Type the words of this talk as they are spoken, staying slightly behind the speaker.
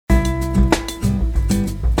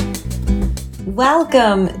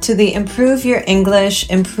Welcome to the Improve Your English,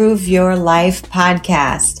 Improve Your Life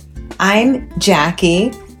podcast. I'm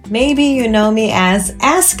Jackie. Maybe you know me as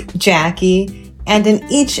Ask Jackie. And in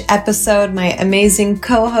each episode, my amazing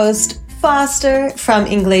co-host Foster from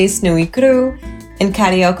S2E4 and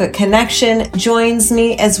Carioca Connection joins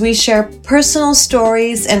me as we share personal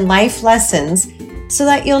stories and life lessons so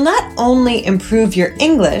that you'll not only improve your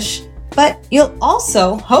English, but you'll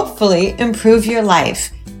also hopefully improve your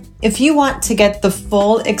life. If you want to get the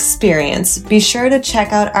full experience, be sure to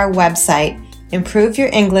check out our website,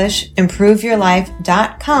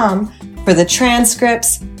 improveyourenglish.improveyourlife.com, for the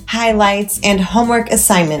transcripts, highlights, and homework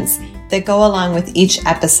assignments that go along with each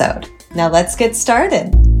episode. Now let's get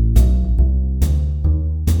started.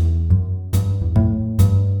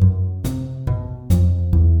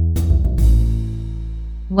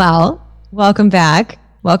 Well, welcome back.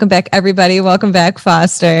 Welcome back, everybody. Welcome back,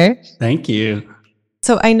 Foster. Thank you.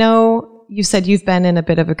 So I know you said you've been in a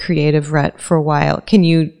bit of a creative rut for a while. Can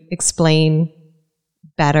you explain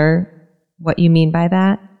better what you mean by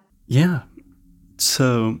that? Yeah.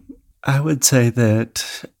 So I would say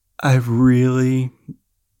that I've really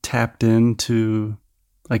tapped into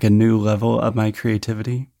like a new level of my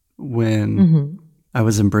creativity when I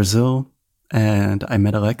was in Brazil and I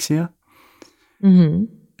met Alexia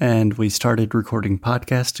and we started recording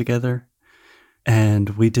podcasts together, and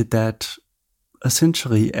we did that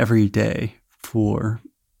essentially every day for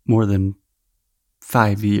more than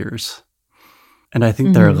 5 years. And I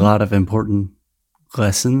think there are a lot of important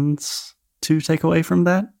lessons to take away from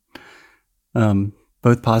that,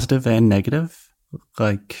 both positive and negative.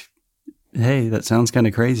 Like, hey, that sounds kind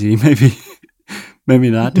of crazy. Maybe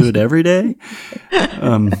not do it every day.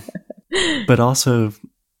 But also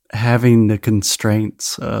having the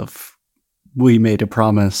constraints of, we made a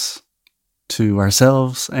promise to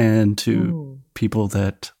ourselves and to people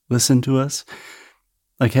that listen to us.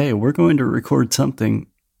 Like, hey, we're going to record something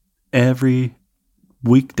every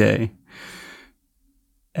weekday.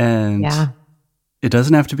 And it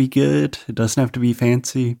doesn't have to be good. It doesn't have to be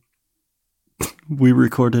fancy. We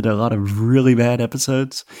recorded a lot of really bad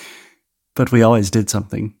episodes, but we always did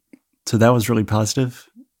something. So that was really positive.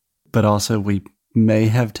 But also we may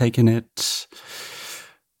have taken it,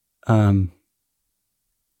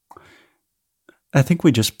 I think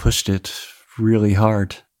we just pushed it really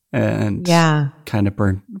hard and kind of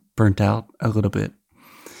burnt out a little bit.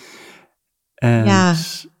 And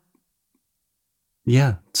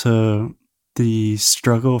so the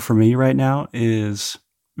struggle for me right now is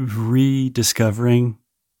rediscovering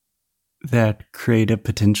that creative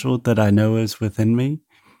potential that I know is within me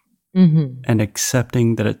and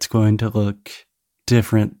accepting that it's going to look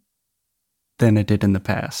different than it did in the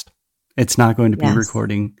past. It's not going to be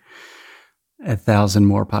recording 1,000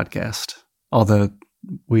 more podcasts, although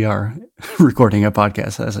we are recording a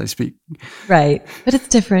podcast as I speak. Right. But it's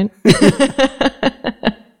different. But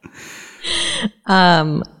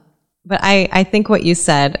I think what you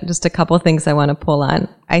said, just a couple of things I want to pull on.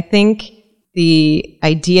 I think the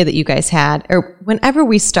idea that you guys had, or whenever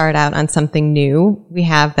we start out on something new, we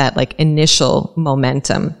have that like initial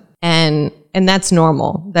momentum, and that's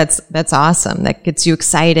normal. That's awesome. That gets you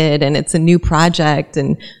excited, and it's a new project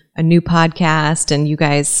and a new podcast, and you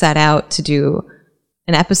guys set out to do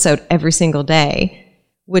an episode every single day,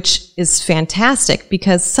 which is fantastic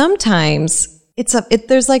because sometimes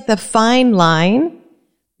there's like the fine line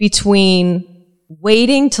between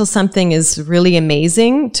waiting till something is really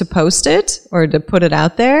amazing to post it or to put it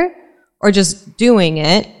out there, or just doing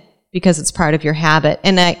it because it's part of your habit.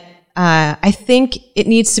 And I think it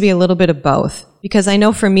needs to be a little bit of both, because I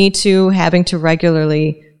know for me too, having to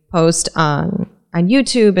regularly post on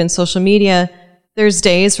YouTube and social media, there's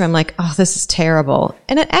days where I'm like, oh, this is terrible.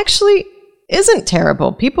 And it actually isn't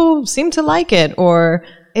terrible. People seem to like it, or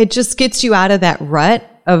it just gets you out of that rut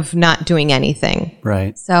of not doing anything.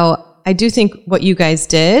 Right. So I do think what you guys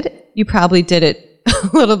did, you probably did it a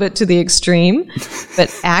little bit to the extreme,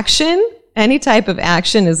 but any type of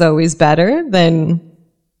action is always better than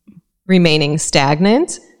remaining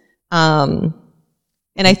stagnant. And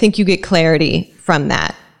I think you get clarity from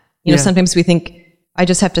that. You know, sometimes we think, I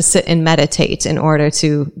just have to sit and meditate in order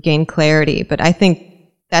to gain clarity. But I think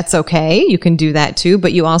that's okay. You can do that too,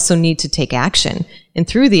 but you also need to take action. And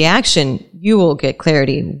through the action, you will get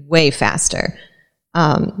clarity way faster.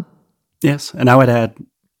 Yes. And I would add,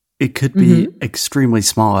 it could be extremely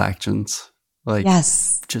small actions. Like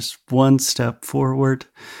just one step forward.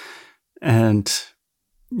 And,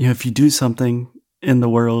 you know, if you do something in the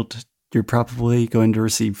world, you're probably going to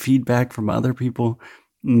receive feedback from other people.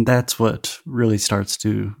 And that's what really starts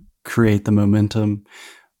to create the momentum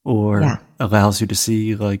or allows you to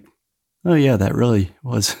see, like, oh yeah, that really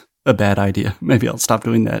was a bad idea. Maybe I'll stop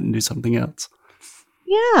doing that and do something else.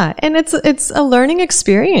 Yeah. And it's a learning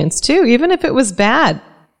experience too, even if it was bad.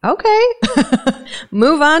 Okay.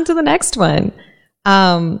 Move on to the next one.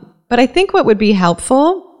 But I think what would be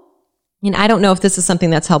helpful, and I don't know if this is something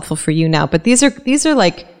that's helpful for you now, but these are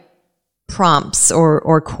like prompts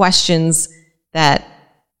or questions that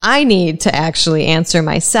I need to actually answer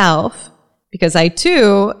myself, because I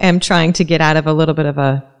too am trying to get out of a little bit of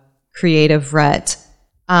a creative rut.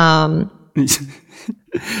 Can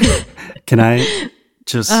I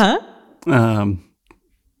just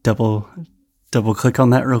double click on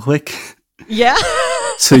that real quick? Yeah.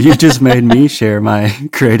 So you just made me share my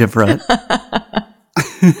creative rut.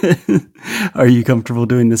 Are you comfortable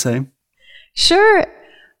doing the same? Sure.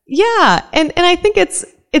 Yeah. And I think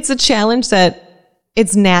it's a challenge that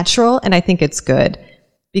it's natural, and I think it's good,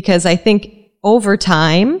 because I think over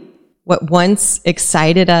time, what once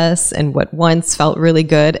excited us and what once felt really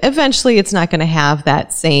good, eventually it's not going to have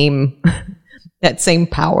that same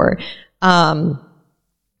power. And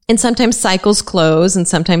sometimes cycles close, and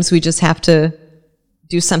sometimes we just have to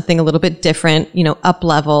do something a little bit different, up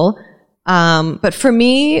level. But for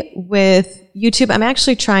me with YouTube, I'm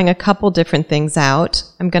actually trying a couple different things out.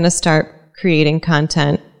 I'm going to start creating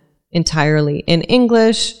content entirely in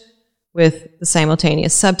English with the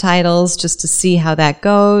simultaneous subtitles, just to see how that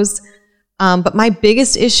goes. But my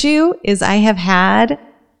biggest issue is I have had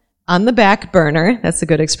on the back burner, that's a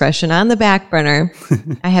good expression, on the back burner,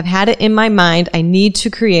 I have had it in my mind, I need to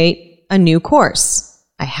create a new course.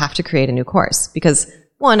 I have to create a new course because,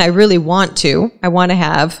 one, I really want to. I want to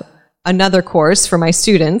have another course for my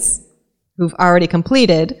students who've already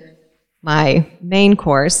completed my main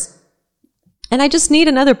course. And I just need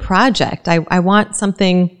another project. I want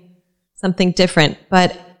something different.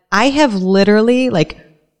 But I have literally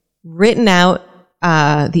written out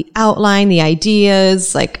the outline, the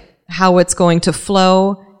ideas, how it's going to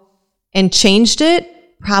flow, and changed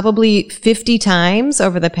it probably 50 times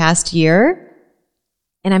over the past year.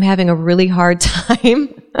 And I'm having a really hard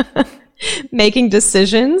time making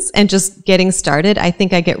decisions and just getting started. I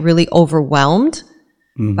think I get really overwhelmed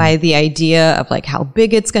by the idea of how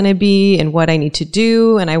big it's going to be and what I need to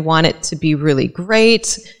do. And I want it to be really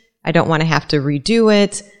great. I don't want to have to redo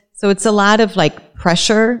it. So it's a lot of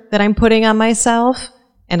pressure that I'm putting on myself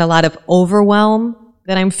and a lot of overwhelm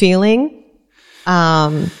that I'm feeling.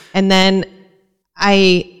 And then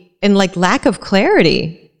lack of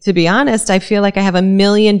clarity, to be honest. I feel like I have a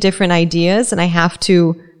million different ideas and I have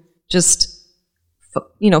to just,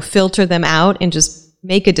 filter them out and just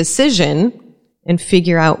make a decision and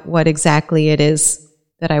figure out what exactly it is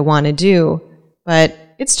that I want to do. But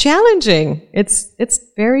it's challenging. It's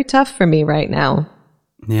very tough for me right now.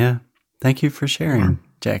 Yeah. Thank you for sharing,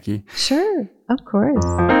 Jackie. Sure. Of course.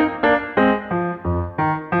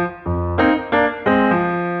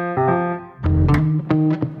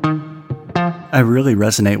 I really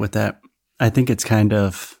resonate with that. I think it's kind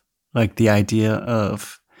of like the idea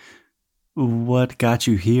of what got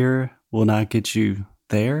you here will not get you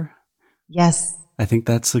there. Yes. I think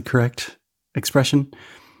that's the correct expression.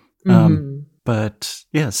 But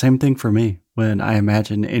yeah, same thing for me. When I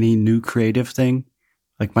imagine any new creative thing,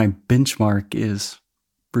 my benchmark is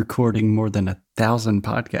recording more than 1,000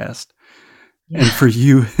 podcasts. Yeah. And for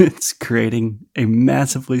you, it's creating a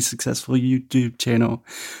massively successful YouTube channel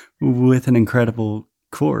with an incredible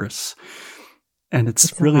course. And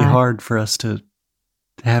it's really hard for us to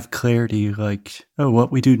have clarity,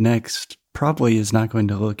 what we do next probably is not going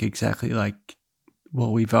to look exactly like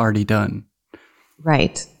what we've already done.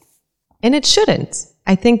 Right. And it shouldn't.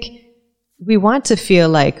 I think we want to feel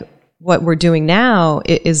like what we're doing now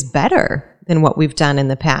is better than what we've done in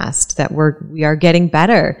the past, that we are getting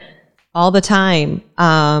better all the time.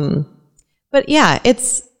 But yeah,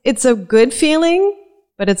 it's a good feeling,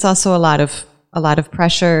 but it's also a lot of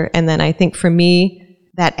pressure. And then I think for me,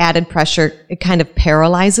 that added pressure, it kind of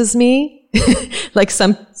paralyzes me.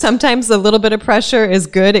 Sometimes a little bit of pressure is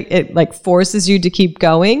good. It forces you to keep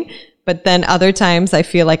going. But then other times I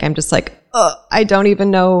feel like I'm just I don't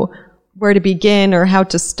even know where to begin or how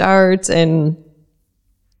to start. And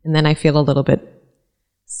then I feel a little bit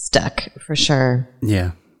stuck for sure.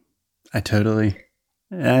 Yeah, I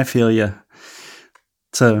feel you.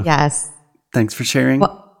 So yes. Thanks for sharing.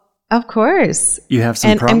 Well, of course. You have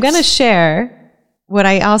some prompts? I'm going to share what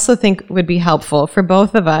I also think would be helpful for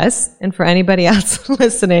both of us and for anybody else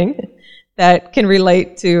listening that can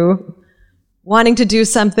relate to wanting to do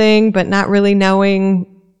something but not really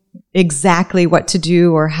knowing exactly what to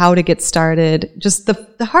do or how to get started. Just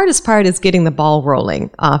the hardest part is getting the ball rolling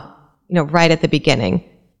off, right at the beginning.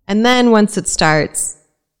 And then once it starts,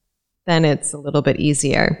 then it's a little bit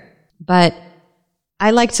easier. But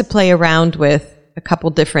I like to play around with a couple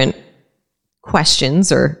different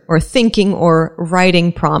questions or thinking or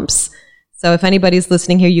writing prompts. So if anybody's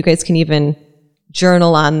listening here, you guys can even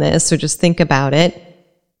journal on this or just think about it.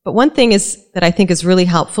 But one thing is that I think is really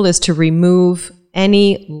helpful is to remove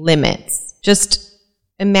any limits. Just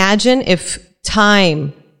imagine if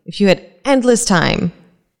you had endless time,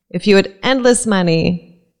 if you had endless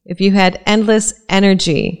money, if you had endless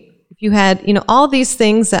energy, if you had, all these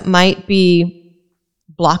things that might be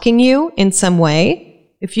blocking you in some way,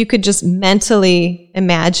 if you could just mentally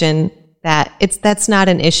imagine that that's not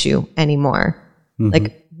an issue anymore. Mm-hmm.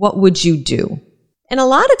 Like, what would you do? And a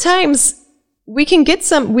lot of times we can get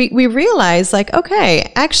we realize like,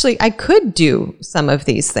 okay, actually I could do some of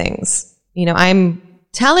these things. I'm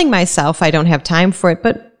telling myself I don't have time for it,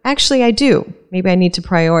 but actually I do. Maybe I need to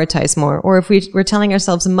prioritize more. Or if we're telling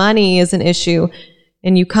ourselves money is an issue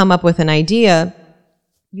and you come up with an idea,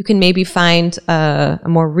 you can maybe find a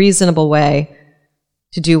more reasonable way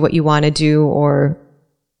to do what you want to do or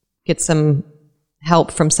get some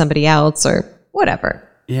help from somebody else or whatever.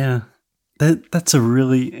 Yeah. That's a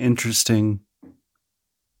really interesting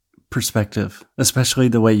perspective, especially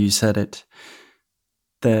the way you said it,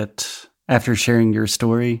 that after sharing your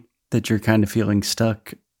story, that you're kind of feeling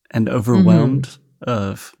stuck and overwhelmed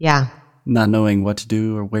of not knowing what to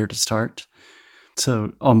do or where to start.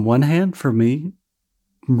 So on one hand, for me,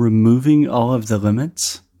 removing all of the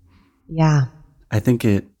limits, I think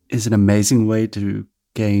it is an amazing way to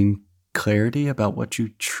gain clarity about what you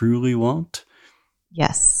truly want.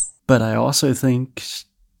 Yes. But I also think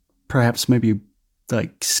perhaps maybe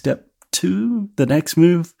like step 2, the next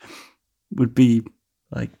move would be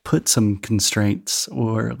like put some constraints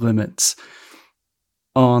or limits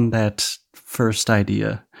on that first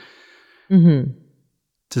idea. Mm-hmm.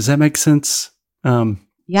 Does that make sense?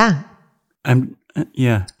 Yeah.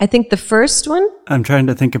 I think the first one. I'm trying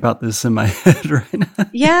to think about this in my head right now.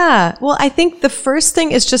 Yeah. Well, I think the first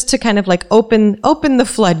thing is just to kind of like open the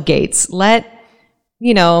floodgates. Let,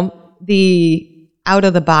 the out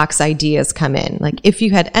of the box ideas come in. Like if you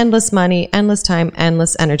had endless money, endless time,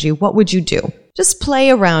 endless energy, what would you do? Just play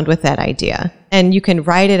around with that idea and you can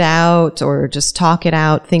write it out or just talk it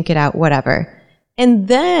out, think it out, whatever. And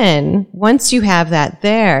then once you have that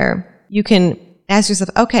there, you can ask yourself,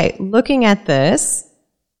 okay, looking at this,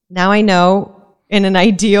 now I know in an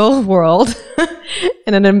ideal world,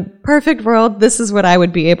 in an imperfect world, this is what I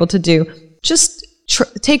would be able to do. Just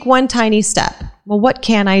take one tiny step. Well, what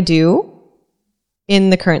can I do in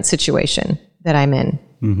the current situation that I'm in?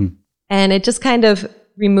 Mm-hmm. And it just kind of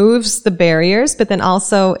removes the barriers, but then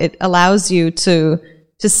also it allows you to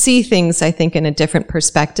see things, I think, in a different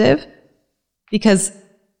perspective. Because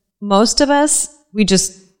most of us, we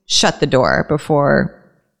just shut the door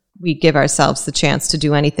before we give ourselves the chance to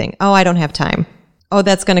do anything. Oh, I don't have time. Oh,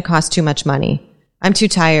 that's going to cost too much money. I'm too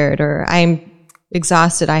tired, or I'm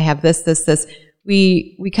exhausted. I have this.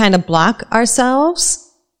 We kind of block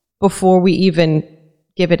ourselves before we even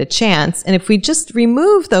give it a chance. And if we just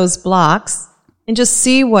remove those blocks and just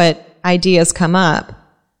see what ideas come up,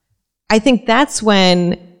 I think that's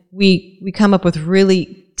when we come up with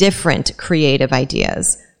really different creative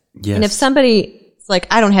ideas. Yes. And if somebody's like,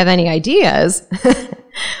 I don't have any ideas,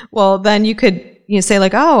 well, then you could say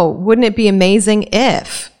like, oh, wouldn't it be amazing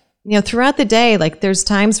if, throughout the day, like there's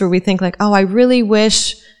times where we think like, oh, I really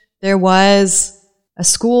wish there was a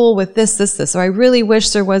school with this, or I really wish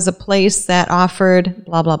there was a place that offered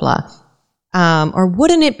blah, blah, blah. Or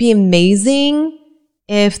wouldn't it be amazing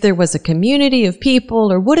if there was a community of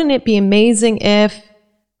people, or wouldn't it be amazing if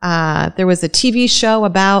there was a TV show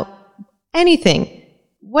about anything,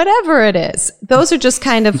 whatever it is. Those are just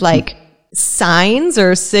kind of like signs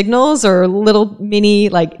or signals or little mini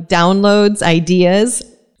like downloads, ideas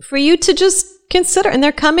for you to just consider. And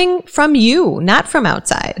they're coming from you, not from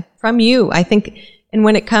outside, from you. I think, and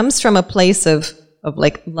when it comes from a place of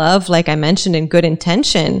like love, like I mentioned, and good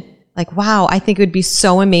intention, like, wow, I think it would be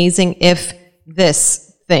so amazing if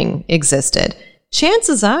this thing existed.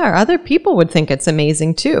 Chances are other people would think it's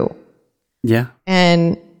amazing too. Yeah.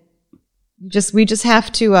 And we just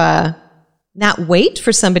have to not wait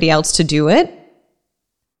for somebody else to do it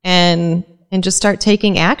and just start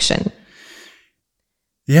taking action.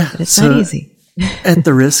 Yeah. But it's not easy. At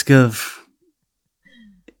the risk of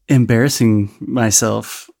embarrassing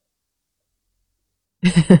myself,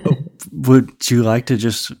 would you like to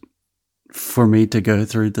just for me to go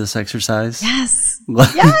through this exercise? Yes.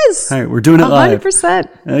 Yes. All right, we're doing it 100%.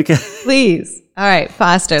 Live. Okay. Please. All right,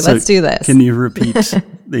 Foster, let's do this. Can you repeat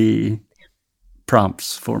the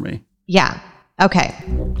prompts for me? Yeah. Okay.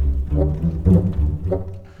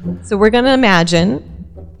 So we're going to imagine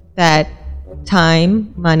that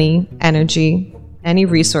time, money, energy, any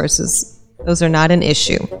resources, those are not an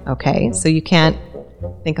issue. Okay. So you can't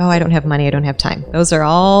think, oh, I don't have money, I don't have time. Those are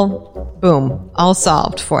all, boom, all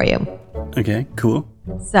solved for you. Okay, cool.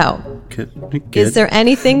 So, Good. Is there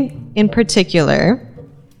anything in particular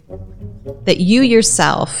that you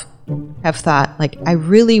yourself have thought, like, I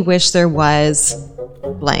really wish there was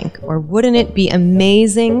blank, or wouldn't it be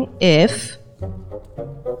amazing if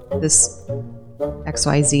this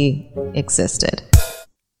XYZ existed?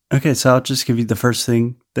 Okay, so I'll just give you the first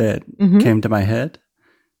thing that came to my head.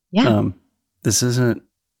 Yeah. This isn't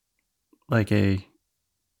like a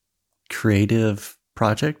creative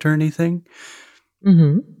project or anything.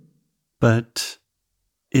 But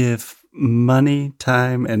if money,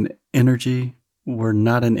 time, and energy were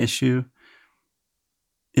not an issue,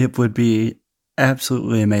 it would be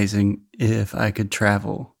absolutely amazing if I could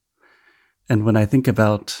travel. And when I think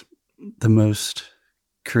about the most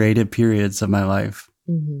creative periods of my life,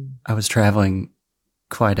 I was traveling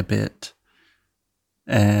quite a bit.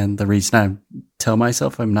 And the reason I tell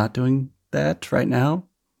myself I'm not doing that right now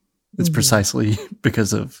is precisely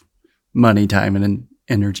because of money, time, and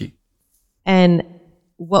energy. And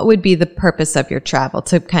what would be the purpose of your travel?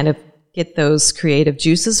 To kind of get those creative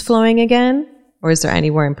juices flowing again? Or is there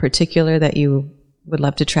anywhere in particular that you would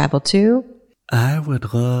love to travel to? I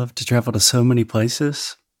would love to travel to so many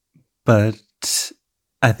places, but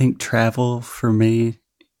I think travel for me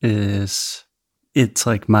it's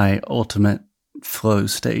like my ultimate flow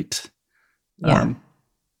state. Yeah.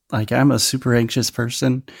 Like I'm a super anxious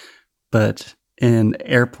person, but in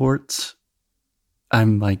airports,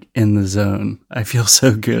 I'm like in the zone. I feel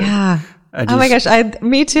so good. Yeah. Oh my gosh.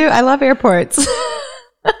 Me too. I love airports.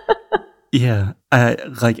 Yeah.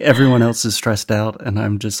 Like everyone else is stressed out and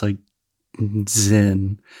I'm just like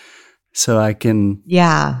zen. So I can.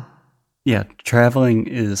 Yeah. Yeah. Traveling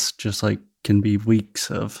is just like can be weeks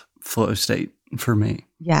of flow state for me.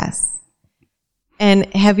 Yes.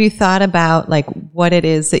 And have you thought about like what it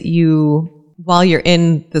is that while you're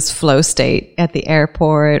in this flow state at the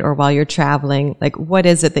airport or while you're traveling, like what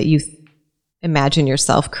is it that you imagine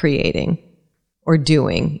yourself creating or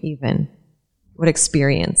doing even? What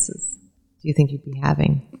experiences do you think you'd be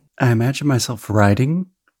having? I imagine myself writing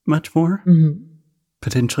much more,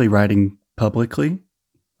 potentially writing publicly.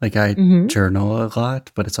 Like I journal a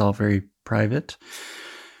lot, but it's all very private.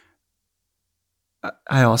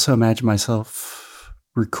 I also imagine myself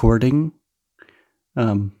recording,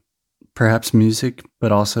 perhaps music,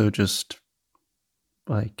 but also just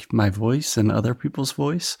like my voice and other people's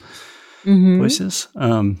voices.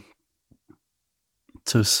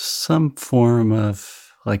 So some form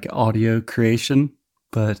of like audio creation,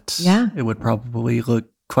 but it would probably look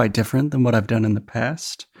quite different than what I've done in the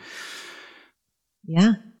past.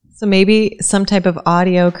 Yeah. So maybe some type of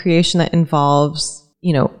audio creation that involves,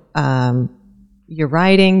 your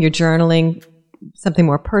writing, your journaling, something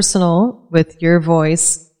more personal with your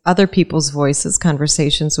voice, other people's voices,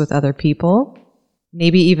 conversations with other people,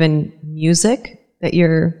 maybe even music that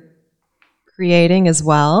you're creating as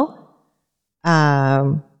well.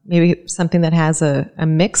 Maybe something that has a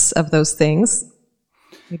mix of those things,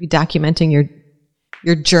 maybe documenting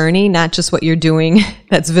your journey, not just what you're doing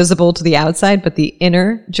that's visible to the outside, but the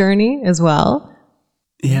inner journey as well.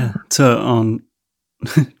 Yeah. So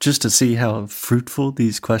just to see how fruitful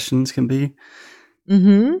these questions can be,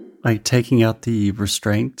 like taking out the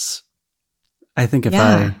restraints, I think if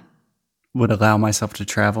I would allow myself to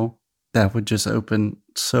travel, that would just open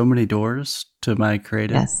so many doors to my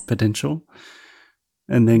creative potential.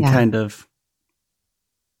 And then kind of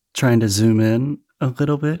trying to zoom in a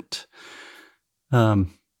little bit.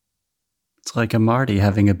 It's like I'm already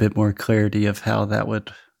having a bit more clarity of how that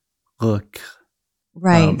would look.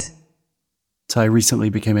 Right. So I recently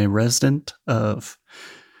became a resident of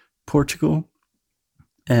Portugal,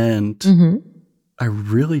 and I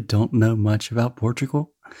really don't know much about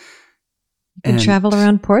Portugal. You can travel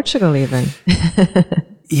around Portugal even.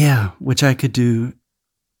 Yeah, which I could do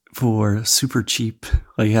for super cheap.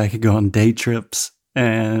 Like I could go on day trips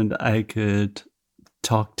and I could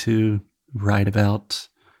write about,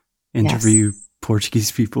 interview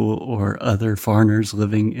Portuguese people or other foreigners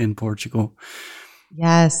living in Portugal.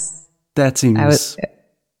 Yes. That seems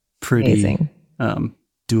pretty amazing.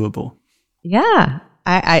 Doable. Yeah.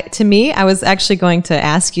 To me, I was actually going to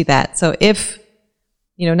ask you that. So if,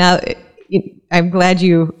 now I'm glad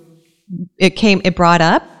it brought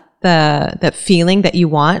up that feeling that you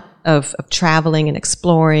want of traveling and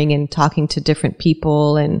exploring and talking to different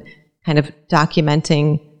people and kind of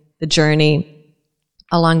documenting the journey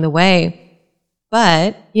along the way.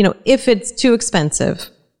 But, if it's too expensive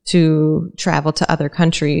to travel to other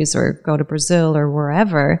countries or go to Brazil or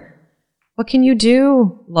wherever, what can you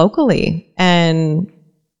do locally? And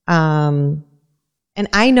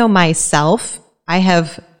I know myself, I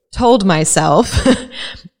have told myself,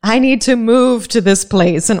 I need to move to this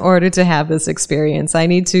place in order to have this experience. I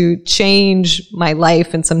need to change my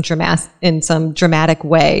life in some dramatic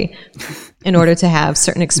way in order to have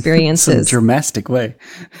certain expuriences. Some dramatic way.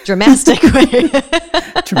 Dramatic way.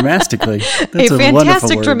 Dramatically. That's a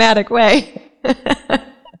fantastic dramatic way.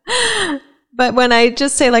 But when I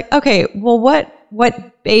just say like, okay, well,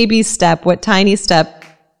 what baby step, what tiny step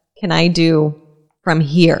can I do from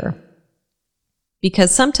here?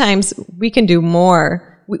 Because sometimes we can do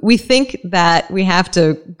more. We think that we have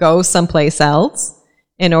to go someplace else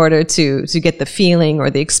in order to get the feeling or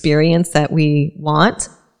the experience that we want.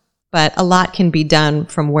 But a lot can be done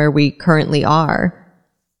from where we currently are.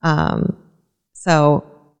 So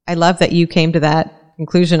I love that you came to that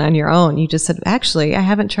conclusion on your own. You just said, actually, I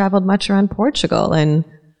haven't traveled much around Portugal, and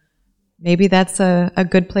maybe that's a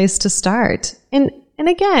good place to start. And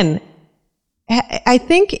again, I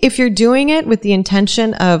think if you're doing it with the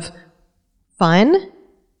intention of fun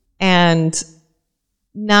and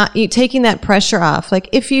not taking that pressure off, like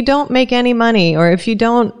if you don't make any money or if you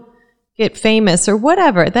don't get famous or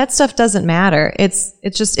whatever, that stuff doesn't matter. It's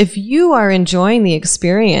just if you are enjoying the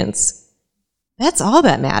experience, that's all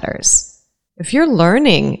that matters. If you're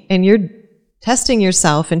learning and you're testing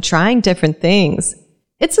yourself and trying different things,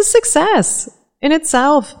 it's a success in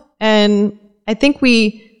itself. And I think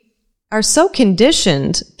we are so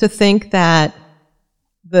conditioned to think that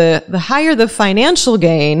the higher the financial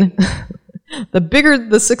gain, the bigger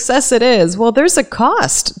the success it is. Well, there's a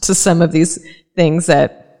cost to some of these things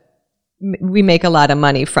that we make a lot of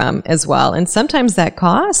money from as well. And sometimes that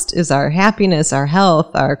cost is our happiness, our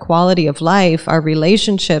health, our quality of life, our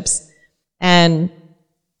relationships. And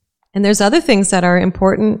there's other things that are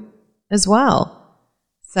important as well.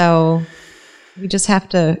 So we just have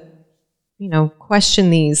to, question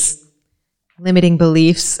these limiting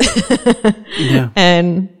beliefs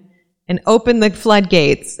and open the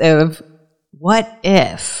floodgates of what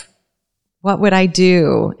if, what would I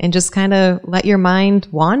do? And just kind of let your mind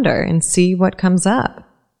wander and see what comes up.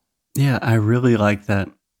 Yeah, I really like that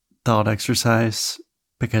thought exercise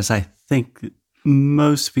because I think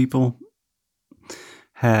most people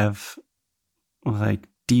have like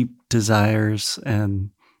deep desires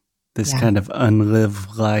and this kind of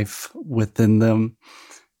unlived life within them.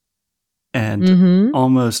 And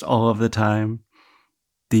almost all of the time,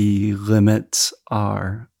 the limits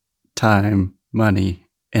are time, money,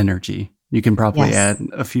 energy. You can probably add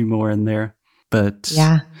a few more in there, but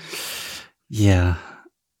yeah.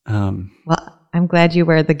 Well, I'm glad you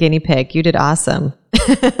were the guinea pig. You did awesome.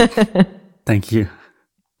 Thank you.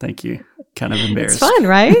 Kind of embarrassed. It's fun,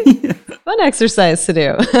 right? Fun exercise to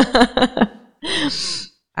do.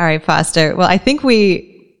 All right, Foster. Well, I think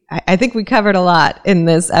we covered a lot in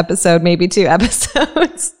this episode, maybe 2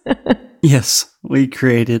 episodes. Yes, we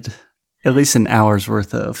created at least an hour's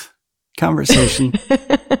worth of conversation.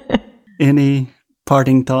 Any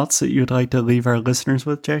parting thoughts that you'd like to leave our listeners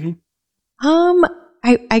with, Jackie?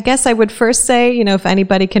 I guess I would first say, if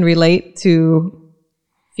anybody can relate to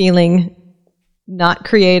feeling not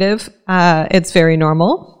creative, it's very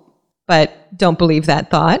normal, but don't believe that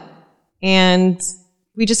thought. And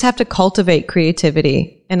we just have to cultivate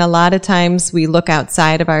creativity. And a lot of times we look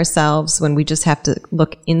outside of ourselves when we just have to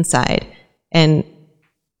look inside and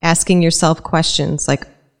asking yourself questions like,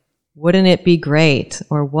 wouldn't it be great?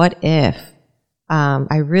 Or what if?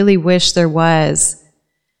 I really wish there was.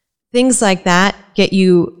 Things like that get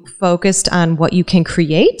you focused on what you can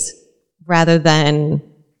create rather than,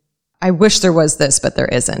 I wish there was this, but there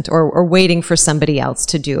isn't, or waiting for somebody else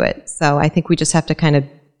to do it. So I think we just have to kind of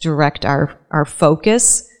direct our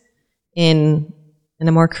focus in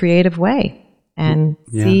a more creative way and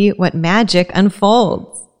see what magic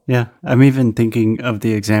unfolds. Yeah. I'm even thinking of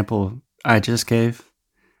the example I just gave.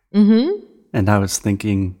 Mm-hmm. And I was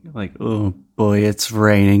thinking like, oh boy, it's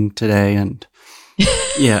raining today. And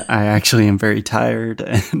I actually am very tired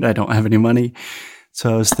and I don't have any money.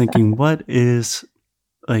 So I was thinking, what is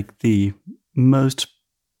like the most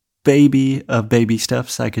baby of baby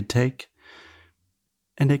steps I could take?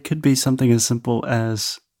 And it could be something as simple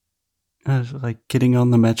as like getting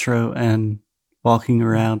on the metro and walking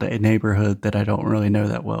around a neighborhood that I don't really know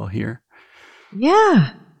that well here.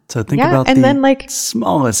 Yeah. So think about and the then like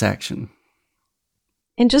smallest action.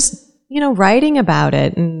 And just, writing about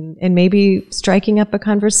it and maybe striking up a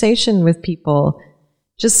conversation with people.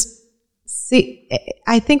 Just see,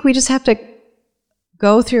 I think we just have to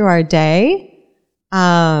go through our day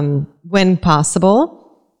when possible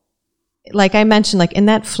like I mentioned, like in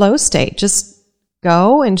that flow state, just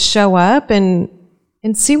go and show up and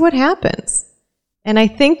see what happens. And I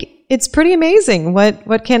think it's pretty amazing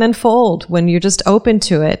what can unfold when you're just open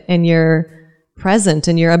to it and you're present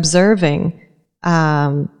and you're observing.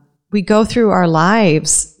 We go through our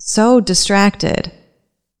lives so distracted.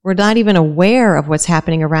 We're not even aware of what's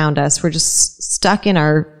happening around us. We're just stuck in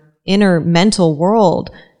our inner mental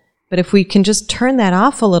world. But if we can just turn that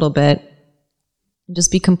off a little bit and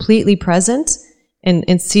just be completely present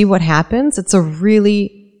and see what happens, it's a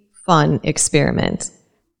really fun experiment.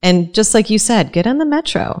 And just like you said, get on the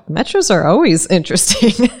metro. Metros are always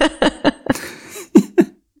interesting.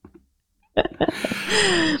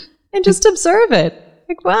 And just observe it.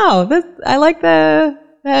 Like, wow, I like that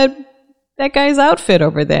guy's outfit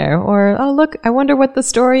over there. Or, oh, look, I wonder what the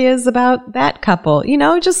story is about that couple.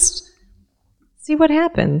 Just see what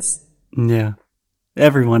happens. Yeah.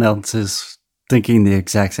 Everyone else is thinking the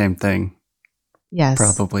exact same thing. Yes.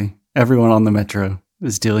 Probably. Everyone on the metro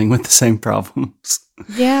is dealing with the same problems.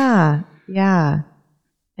 Yeah.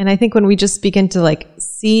 And I think when we just begin to like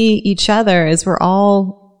see each other as we're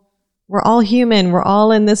all human, we're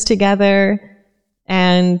all in this together,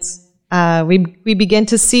 and we begin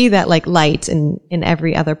to see that like light in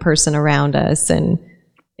every other person around us, and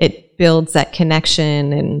it builds that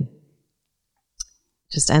connection and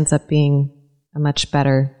just ends up being a much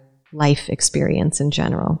better life experience in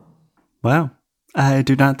general. Wow. I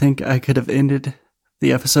do not think I could have ended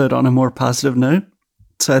the episode on a more positive note.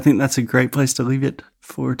 So I think that's a great place to leave it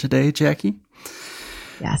for today, Jackie.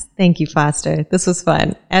 Yes. Thank you, Foster. This was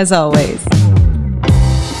fun, as always.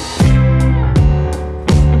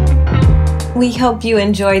 We hope you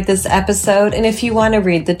enjoyed this episode. And if you want to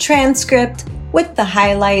read the transcript with the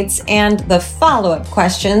highlights and the follow-up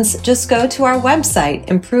questions, just go to our website,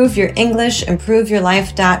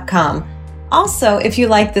 improveyourenglish.improveyourlife.com. Also, if you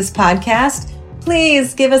like this podcast,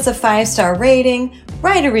 please give us a 5-star rating,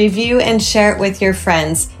 write a review, and share it with your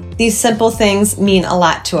friends. These simple things mean a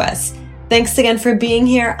lot to us. Thanks again for being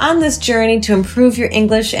here on this journey to improve your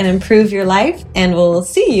English and improve your life, and we'll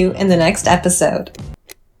see you in the next episode.